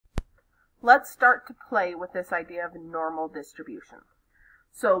let's start to play with this idea of normal distribution.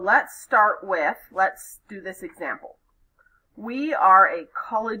 So let's do this example. We are a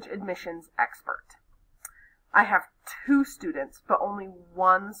college admissions expert. I have 2 students, but only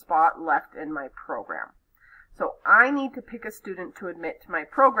 1 spot left in my program. So I need to pick a student to admit to my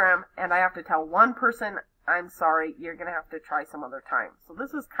program, and I have to tell one person, I'm sorry, you're going to have to try some other time. So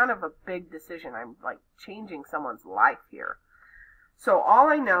this is kind of a big decision. I'm like changing someone's life here. So all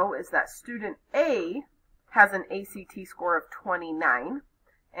I know is that student A has an ACT score of 29,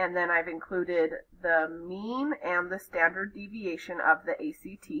 and then I've included the mean and the standard deviation of the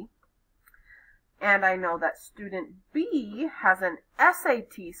ACT. And I know that student B has an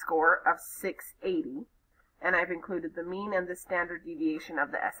SAT score of 680, and I've included the mean and the standard deviation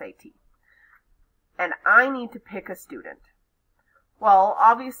of the SAT. And I need to pick a student. Well,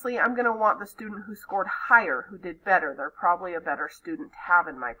 obviously I'm going to want the student who scored higher, who did better. They're probably a better student to have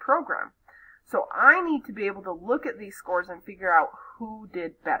in my program. So I need to be able to look at these scores and figure out who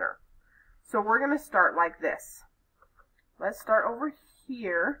did better. So we're going to start like this. Let's start over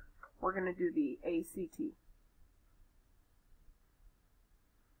here. We're going to do the ACT.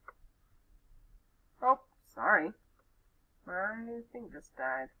 Oh, sorry. My thing just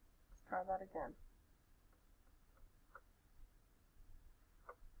died. Let's try that again.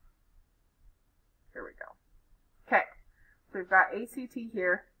 Here we go. Okay, so we've got ACT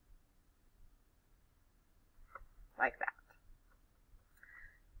here, like that.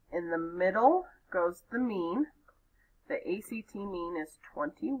 In the middle goes the mean. The ACT mean is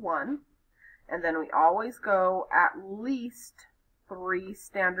 21, and then we always go at least 3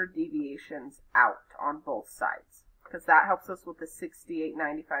 standard deviations out on both sides, because that helps us with the 68,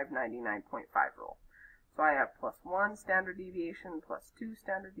 95, 99.5 rule. So I have +1 standard deviation, +2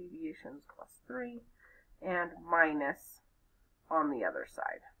 standard deviations, +3, and minus on the other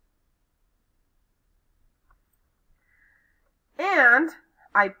side. And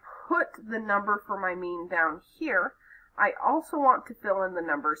I put the number for my mean down here. I also want to fill in the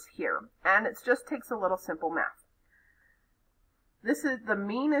numbers here, and it just takes a little simple math. The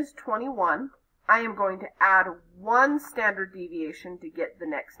mean is 21. I am going to add 1 standard deviation to get the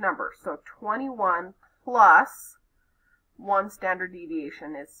next number. So 21 plus 1 standard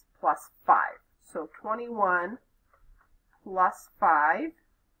deviation is +5. So 21 plus 5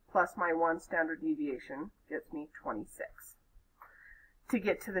 plus my 1 standard deviation gets me 26. To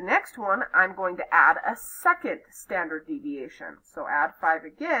get to the next one, I'm going to add a 2nd standard deviation. So add 5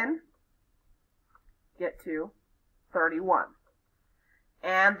 again, get to 31.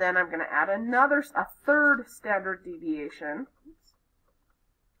 And then I'm going to add a 3rd standard deviation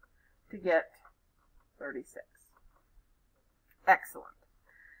to get 36. Excellent.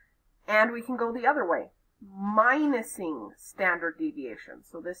 And we can go the other way, minusing standard deviation.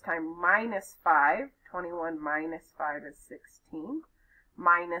 So this time -5, 21 minus 5 is 16,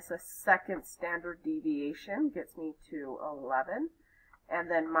 minus a 2nd standard deviation gets me to 11,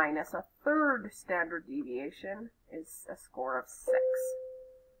 and then minus a 3rd standard deviation is a score of 6.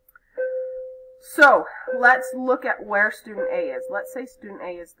 So let's look at where student A is. Let's say student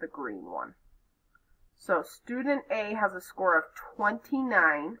A is the green one. So student A has a score of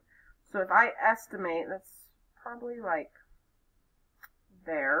 29. So if I estimate, that's probably like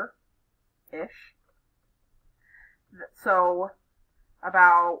there-ish. So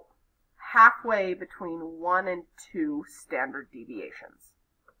about halfway between 1 and 2 standard deviations.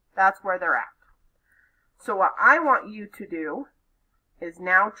 That's where they're at. So what I want you to do is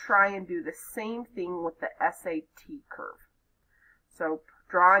now try and do the same thing with the SAT curve. So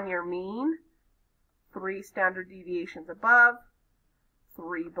draw on your mean, 3 standard deviations above,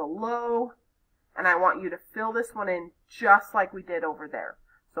 3 below, and I want you to fill this one in just like we did over there.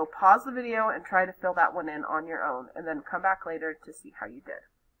 So pause the video and try to fill that one in on your own, and then come back later to see how you did.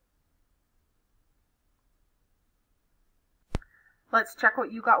 Let's check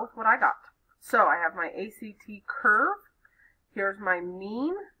what you got with what I got. So I have my ACT curve. Here's my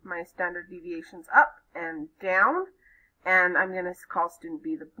mean, my standard deviations up and down, and I'm going to call student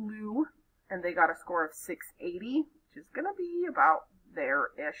B the blue, and they got a score of 680, which is going to be about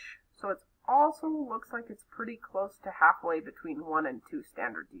there-ish. So it also looks like it's pretty close to halfway between 1 and 2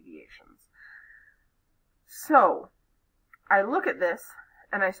 standard deviations. So I look at this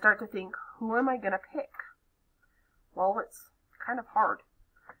and I start to think, who am I going to pick? Well, it's kind of hard.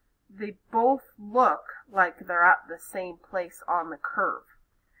 They both look like they're at the same place on the curve.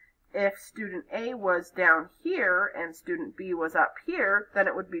 If student A was down here and student B was up here, then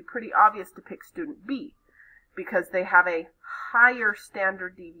it would be pretty obvious to pick student B, because they have a higher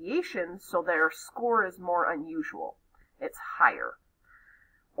standard deviation, so their score is more unusual. It's higher.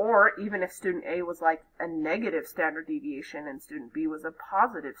 Or even if student A was like a negative standard deviation and student B was a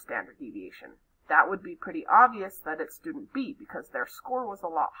positive standard deviation, that would be pretty obvious that it's student B because their score was a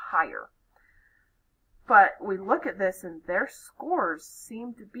lot higher. But we look at this and their scores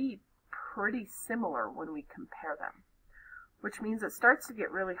seem to be pretty similar when we compare them, which means it starts to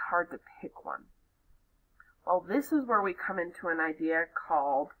get really hard to pick one. Well, this is where we come into an idea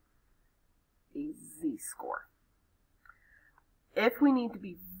called a z-score. If we need to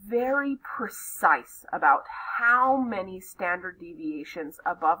be very precise about how many standard deviations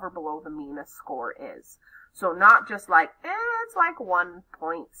above or below the mean a score is, so not just like, it's like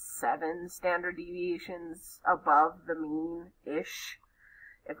 1.7 standard deviations above the mean-ish.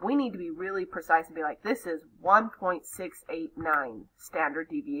 If we need to be really precise and be like, this is 1.689 standard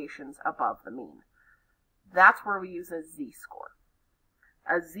deviations above the mean, that's where we use a z-score.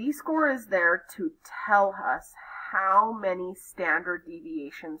 A z-score is there to tell us how many standard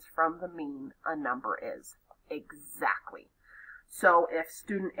deviations from the mean a number is. Exactly. So if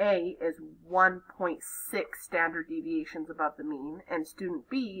student A is 1.6 standard deviations above the mean and student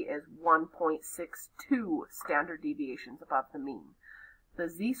B is 1.62 standard deviations above the mean, the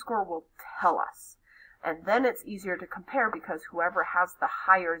z-score will tell us. And then it's easier to compare because whoever has the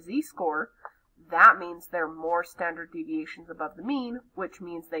higher z-score, that means they're more standard deviations above the mean, which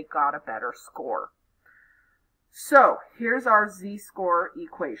means they got a better score. So here's our z-score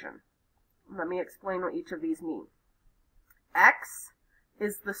equation. Let me explain what each of these mean. X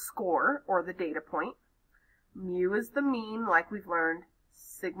is the score, or the data point. Mu is the mean, like we've learned.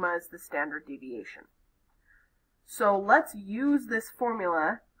 Sigma is the standard deviation. So let's use this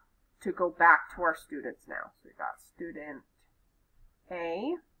formula to go back to our students now. So we've got student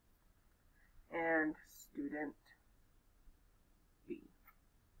A and student B.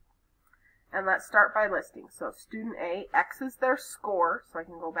 And let's start by listing. So student A, X is their score, so I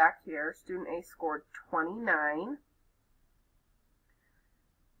can go back here. Student A scored 29.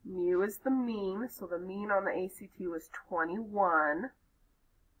 Mu is the mean, so the mean on the ACT was 21.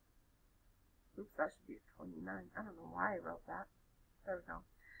 Oops, that should be 29. I don't know why I wrote that. There we go.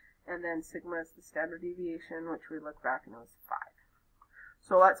 And then sigma is the standard deviation, which we look back and it was 5.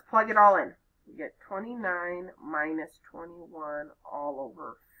 So let's plug it all in. We get 29 minus 21 all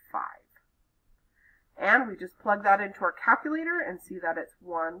over 5. And we just plug that into our calculator and see that it's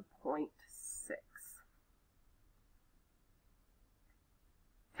 1.6.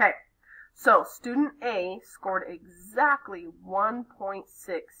 Okay, so student A scored exactly 1.6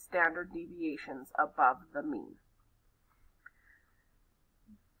 standard deviations above the mean.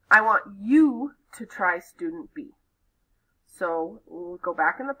 I want you to try student B. So we'll go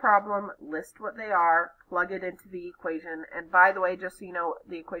back in the problem, list what they are, plug it into the equation, and by the way, just so you know,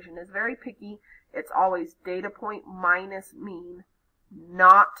 the equation is very picky. It's always data point minus mean,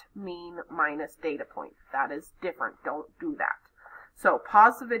 not mean minus data point. That is different. Don't do that. So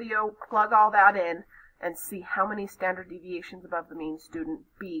pause the video, plug all that in, and see how many standard deviations above the mean student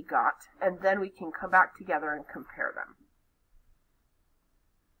B got, and then we can come back together and compare them.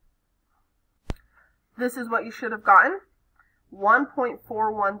 This is what you should have gotten,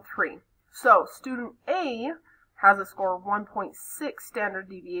 1.413. So student A has a score of 1.6 standard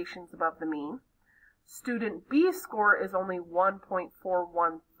deviations above the mean. Student B's score is only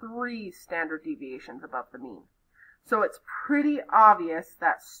 1.413 standard deviations above the mean. So it's pretty obvious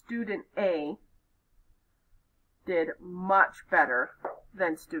that student A did much better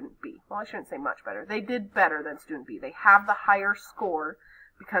than student B. Well, I shouldn't say much better. They did better than student B. They have the higher score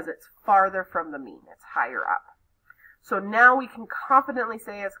because it's farther from the mean. It's higher up. So now we can confidently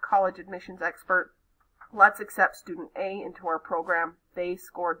say as a college admissions expert, let's accept student A into our program. They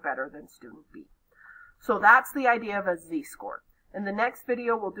scored better than student B. So that's the idea of a z-score. In the next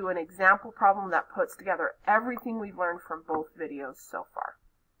video, we'll do an example problem that puts together everything we've learned from both videos so far.